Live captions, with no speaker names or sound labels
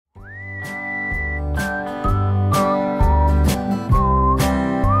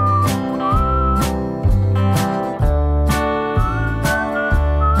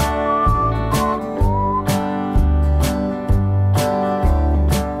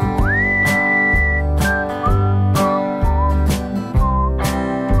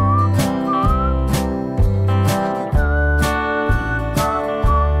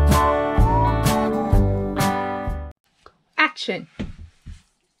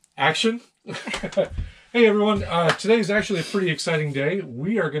Action. Hey everyone, today is actually a pretty exciting day.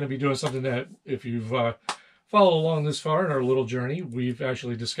 We are going to be doing something that, if you've followed along this far in our little journey, we've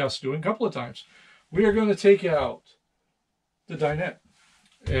actually discussed doing a couple of times. We are going to take out the dinette.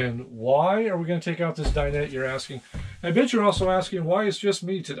 And why are we going to take out this dinette, you're asking? I bet you're also asking why it's just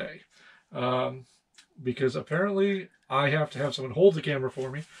me today. Because apparently I have to have someone hold the camera for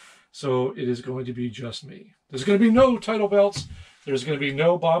me, so it is going to be just me. There's going to be no title belts. There's going to be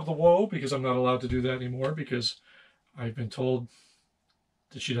no Bob the Woe, because I'm not allowed to do that anymore, because I've been told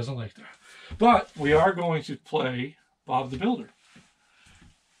that she doesn't like that. But we are going to play Bob the Builder.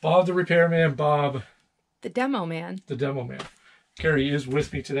 Bob the Repairman, Bob the Demo Man. The Demo Man. Carrie is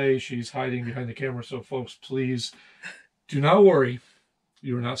with me today. She's hiding behind the camera, so folks, please do not worry.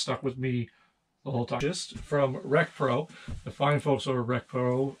 You are not stuck with me the whole time. Just from Rec Pro, the fine folks over Rec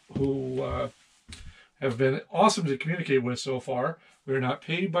Pro who have been awesome to communicate with so far. We're not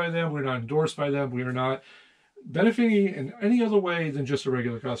paid by them. We're not endorsed by them. We are not benefiting in any other way than just a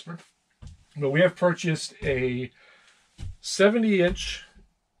regular customer. But we have purchased a 70-inch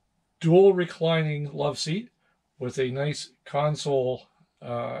dual reclining love seat with a nice console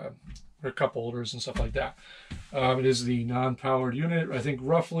for cup holders and stuff like that. It is the non-powered unit. I think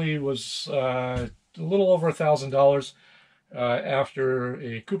roughly was a little over $1,000 after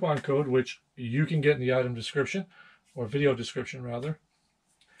a coupon code, which you can get in the item description, or video description rather.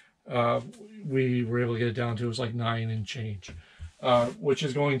 We were able to get it down to, it was like $9 and change, which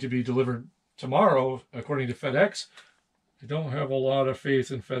is going to be delivered tomorrow, according to FedEx. I don't have a lot of faith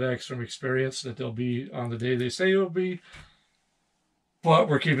in FedEx from experience that they'll be on the day they say it'll be, but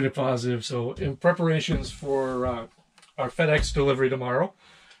we're keeping it positive. So in preparations for our FedEx delivery tomorrow,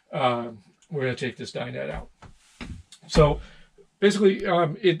 we're going to take this dinette out. So basically,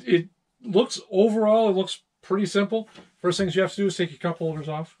 it looks, overall, it looks pretty simple. First things you have to do is take your cup holders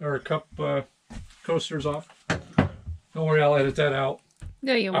off, or cup coasters off. Don't worry, I'll edit that out.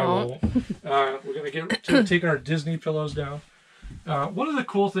 No, you won't. We're going to take our Disney pillows down. One of the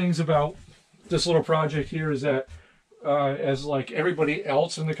cool things about this little project here is that, as like everybody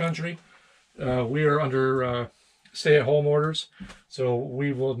else in the country, we are under stay-at-home orders. So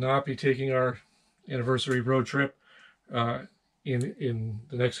we will not be taking our anniversary road trip in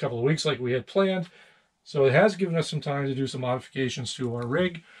the next couple of weeks like we had planned. So it has given us some time to do some modifications to our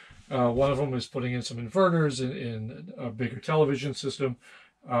rig. One of them is putting in some inverters in a bigger television system,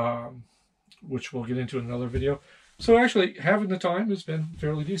 which we'll get into in another video. So actually, having the time has been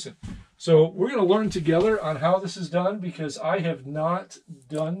fairly decent. So we're going to learn together on how this is done, because I have not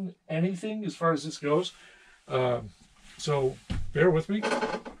done anything as far as this goes. So bear with me.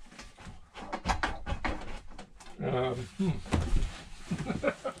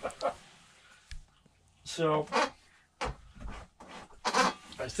 So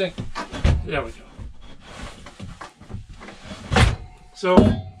I think, there we go. So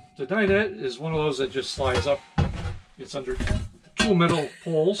the dinette is one of those that just slides up. It's under two metal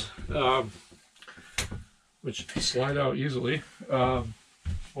poles, which slide out easily.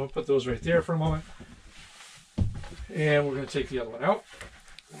 We'll put those right there for a moment. And we're going to take the other one out.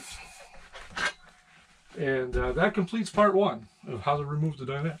 And that completes part one of how to remove the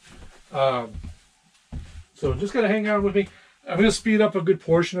dinette. So just got to hang on with me. I'm going to speed up a good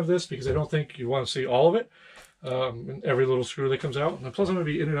portion of this because I don't think you want to see all of it. And every little screw that comes out. And plus I'm going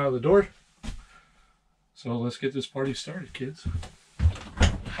to be in and out of the door. So let's get this party started, kids.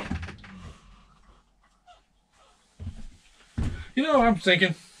 You know, I'm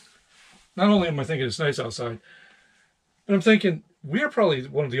thinking, not only am I thinking it's nice outside, but I'm thinking we are probably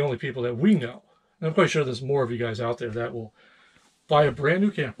one of the only people that we know, and I'm quite sure there's more of you guys out there that will buy a brand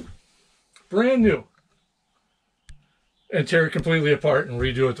new camper. Brand new. And tear it completely apart and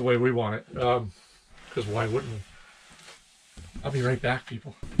redo it the way we want it. Because why wouldn't we? I'll be right back,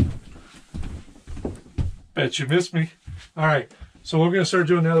 people. Bet you missed me. All right, so what we're going to start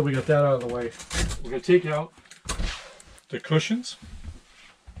doing now that we got that out of the way, we're going to take out the cushions.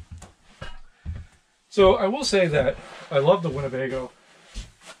 So I will say that I love the Winnebago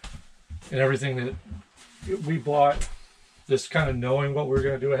and everything that we bought, this kind of knowing what we're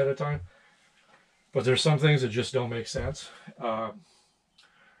going to do ahead of time. But there's some things that just don't make sense. And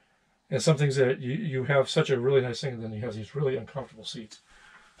some things that you have such a really nice thing, and then you have these really uncomfortable seats.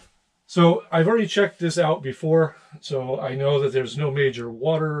 So I've already checked this out before, so I know that there's no major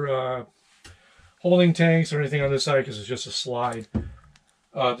water holding tanks or anything on this side, because it's just a slide.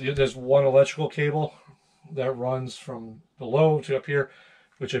 There's one electrical cable that runs from below to up here,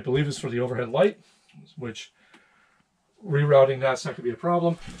 which I believe is for the overhead light, which rerouting that's not going to be a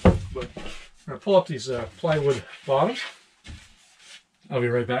problem. But I'm going to pull up these plywood bottoms. I'll be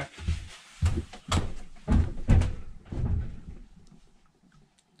right back.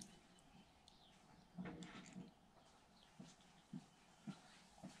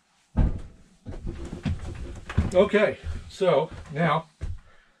 Okay, so now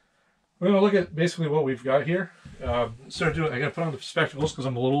we're going to look at basically what we've got here. I got to put on the spectacles because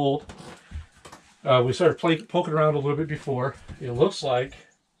I'm a little old. We started poking around a little bit before. It looks like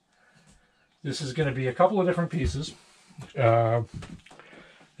this is going to be a couple of different pieces. As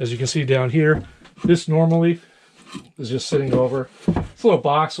you can see down here, this normally is just sitting over. It's a little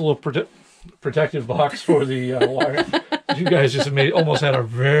box, a little protective box for the wire. You guys just almost had a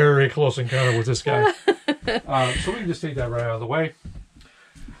very close encounter with this guy. So we can just take that right out of the way.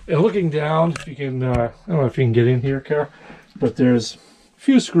 And looking down, if you can, I don't know if you can get in here, Kara, but there's a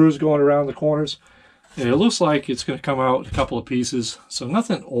few screws going around the corners. And it looks like it's going to come out a couple of pieces. So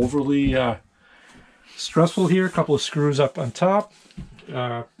nothing overly stressful here. A couple of screws up on top.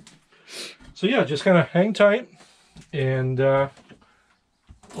 So yeah, just kind of hang tight. And well,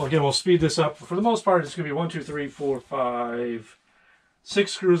 again, we'll speed this up. For the most part, it's going to be 1, 2, 3, 4, 5,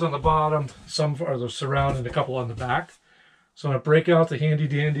 6 screws on the bottom. Some are the surround and a couple on the back. So I'm going to break out the handy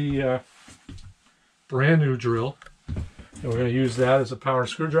dandy brand new drill. And we're going to use that as a power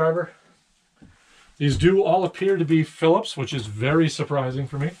screwdriver. These do all appear to be Phillips, which is very surprising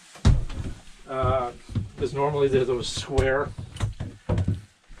for me. Because normally they're those square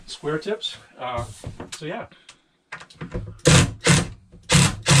tips. So yeah.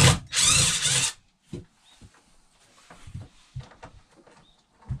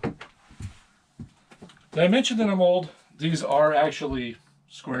 Did I mention that I'm old? These are actually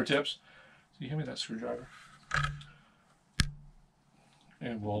square tips. So you hand me that screwdriver.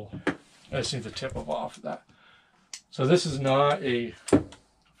 And I just need to tip them off of that. So this is not a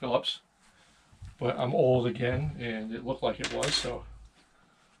Phillips, but I'm old again, and it looked like it was, so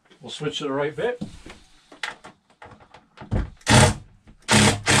we'll switch to the right bit.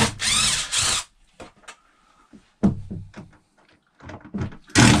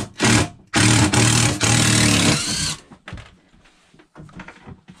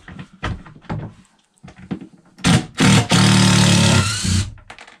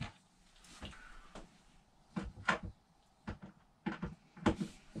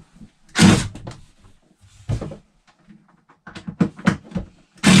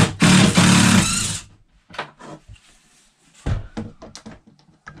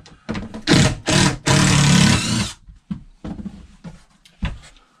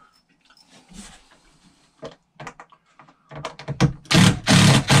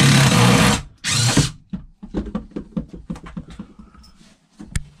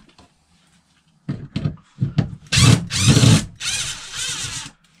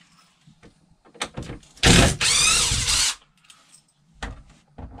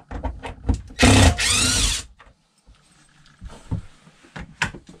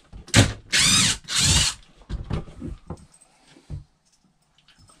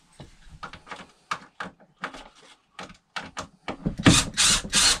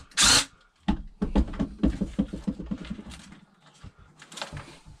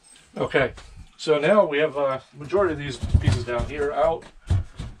 Okay, so now we have a majority of these pieces down here out.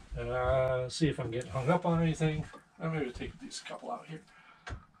 Let's see if I'm getting hung up on anything. I'm going to take these couple out here.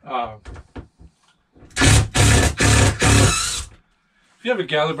 If you haven't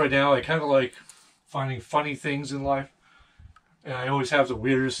gathered by now, I kind of like finding funny things in life. And I always have the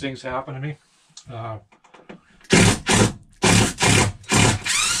weirdest things happen to me. Are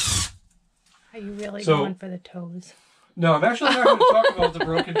you really going for the toes? No, I'm actually not going to talk about the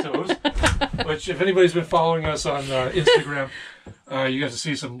broken toes, which if anybody's been following us on Instagram, you got to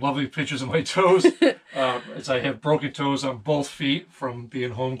see some lovely pictures of my toes. I have broken toes on both feet from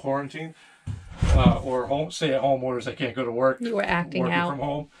being home quarantine or stay-at-home orders. I can't go to work. You were acting working out. from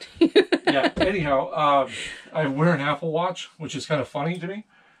home. Yeah, anyhow, I wear an Apple Watch, which is kind of funny to me.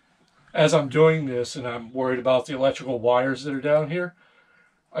 As I'm doing this and I'm worried about the electrical wires that are down here,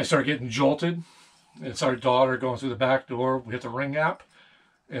 I start getting jolted. It's our daughter going through the back door. We hit the Ring app,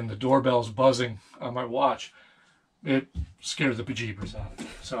 and the doorbell's buzzing on my watch. It scared the bejeebers out of me.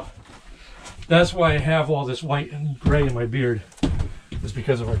 So that's why I have all this white and gray in my beard. It's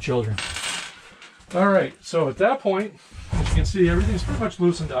because of our children. All right, so at that point, as you can see, everything's pretty much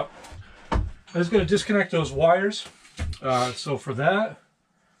loosened up. I'm just going to disconnect those wires. So for that,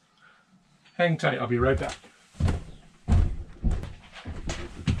 hang tight. I'll be right back.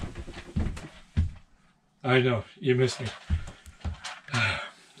 I know, you missed me.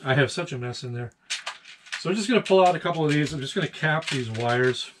 I have such a mess in there. So I'm just going to pull out a couple of these. I'm just going to cap these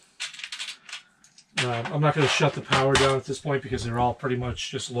wires. I'm not going to shut the power down at this point because they're all pretty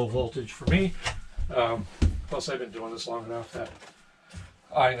much just low voltage for me. Plus, I've been doing this long enough that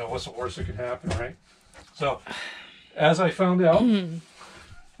I know what's the worst that could happen, right? So, as I found out,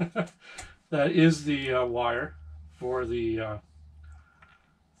 that is the wire for the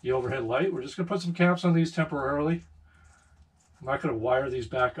overhead light. We're just going to put some caps on these temporarily. I'm not going to wire these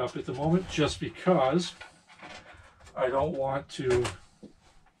back up at the moment just because I don't want to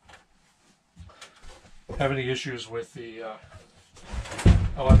have any issues with the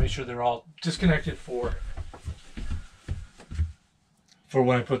I want to make sure they're all disconnected for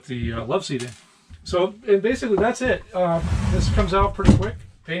when I put the love seat in. So, and basically that's it. This comes out pretty quick,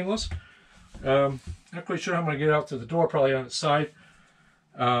 painless. Not quite sure how I'm going to get out to the door, probably on its side.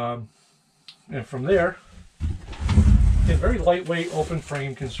 And from there, a very lightweight open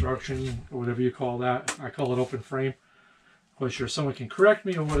frame construction, or whatever you call that. I call it open frame. Quite sure someone can correct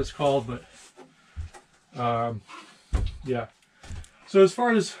me on what it's called, but yeah. So as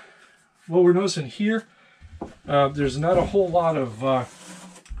far as what we're noticing here, there's not a whole lot of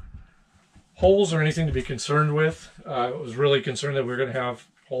holes or anything to be concerned with. I was really concerned that we were going to have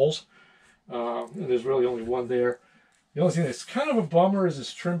holes. And there's really only one there. The only thing that's kind of a bummer is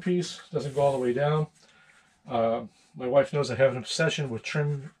this trim piece. It doesn't go all the way down. My wife knows I have an obsession with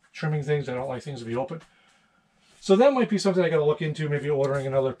trimming things. I don't like things to be open. So that might be something I got to look into, maybe ordering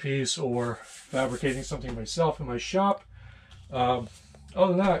another piece or fabricating something myself in my shop. Other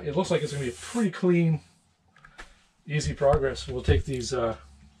than that, it looks like it's going to be a pretty clean, easy progress. We'll take these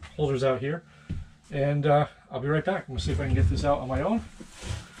holders out here, and I'll be right back. I'm going to see if I can get this out on my own.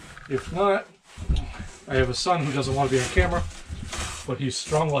 If not, I have a son who doesn't want to be on camera, but he's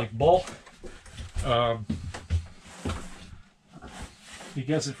strong like bull. He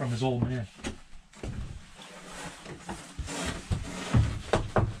gets it from his old man.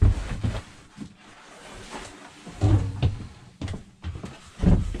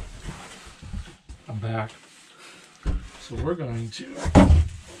 I'm back. So we're going to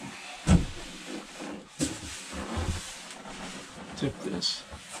tip this.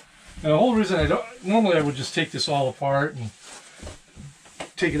 Now, the whole reason normally I would just take this all apart and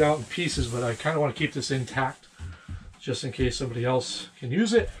take it out in pieces, but I kind of want to keep this intact just in case somebody else can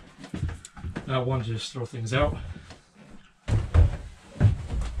use it. Not one to just throw things out. All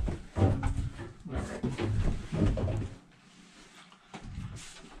right.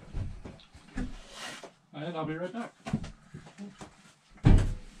 And I'll be right back.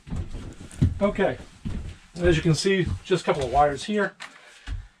 Okay, as you can see, just a couple of wires here.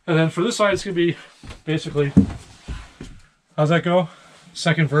 And then for this side, it's going to be basically, how's that go?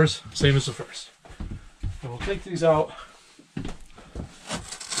 Second verse, same as the first. And we'll take these out.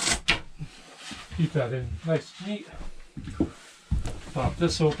 Keep that in nice and neat. Pop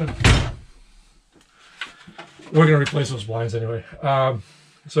this open. We're going to replace those blinds anyway.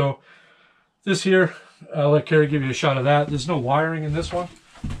 So this here, I'll let Carrie give you a shot of that. There's no wiring in this one.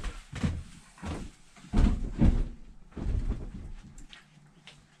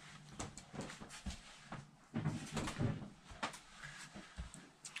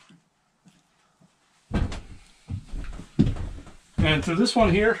 And through this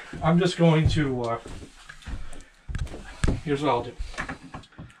one here, I'm just going to, here's what I'll do. I'm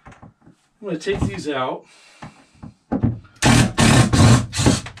going to take these out.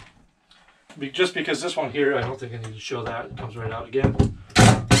 Just because this one here, I don't think I need to show that. It comes right out again.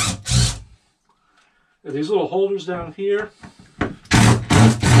 And these little holders down here,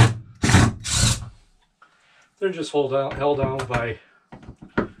 they're just held down by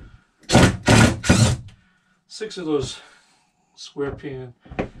 6 of those square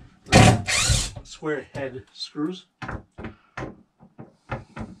head screws.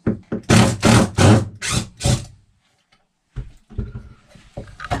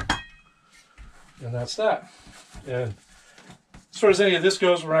 And that's that. And as far as any of this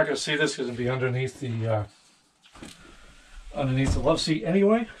goes, we're not going to see this because it'll be underneath the love seat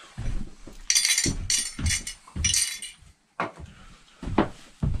anyway.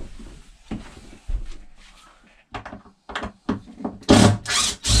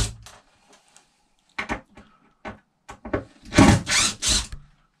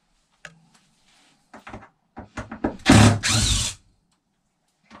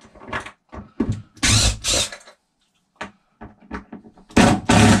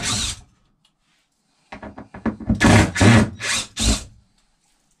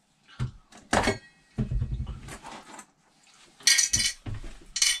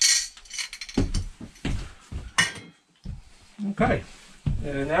 Okay,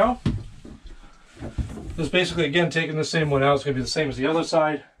 and now this is basically again taking the same one out. It's going to be the same as the other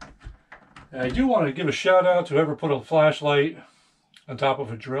side. And I do want to give a shout out to whoever put a flashlight on top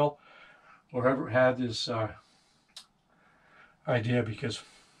of a drill, or whoever had this idea, because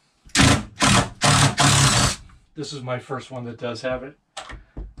this is my first one that does have it.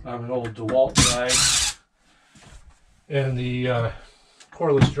 I'm an old DeWalt guy, and the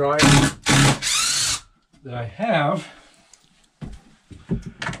cordless dryer that I have,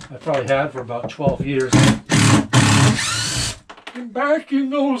 I probably had for about 12 years. And back in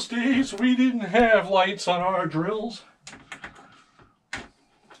those days, we didn't have lights on our drills.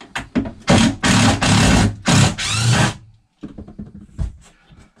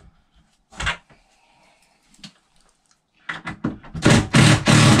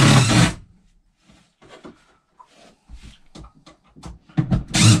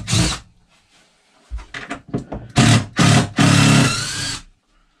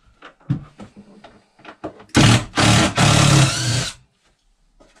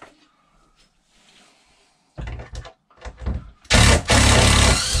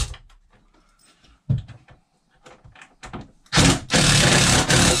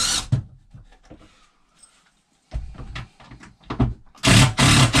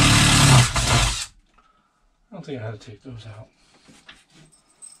 I don't think I had to take those out.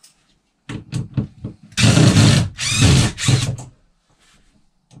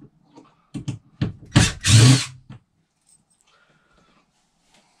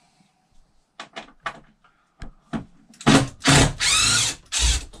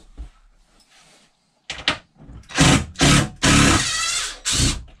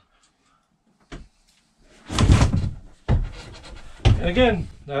 And again,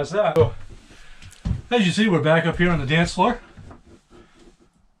 that's that. So, as you see, we're back up here on the dance floor.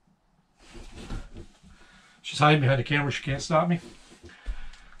 She's hiding behind the camera. She can't stop me.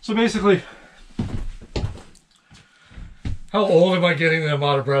 So basically, how old am I getting that I'm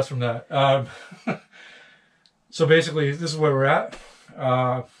out of breath from that? So basically, this is where we're at.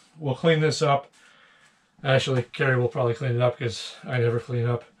 We'll clean this up. Actually, Carrie will probably clean it up because I never clean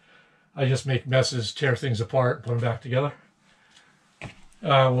up. I just make messes, tear things apart, and put them back together.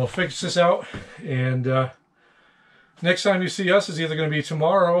 We'll fix this out, and next time you see us is either going to be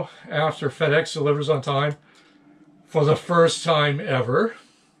tomorrow after FedEx delivers on time for the first time ever,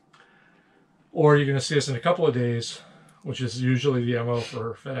 or you're going to see us in a couple of days, which is usually the MO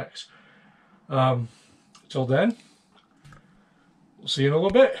for FedEx. Until then, we'll see you in a little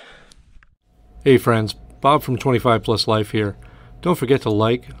bit. Hey friends, Bob from 25 Plus Life here. Don't forget to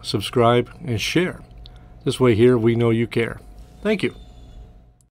like, subscribe, and share. This way here we know you care. Thank you.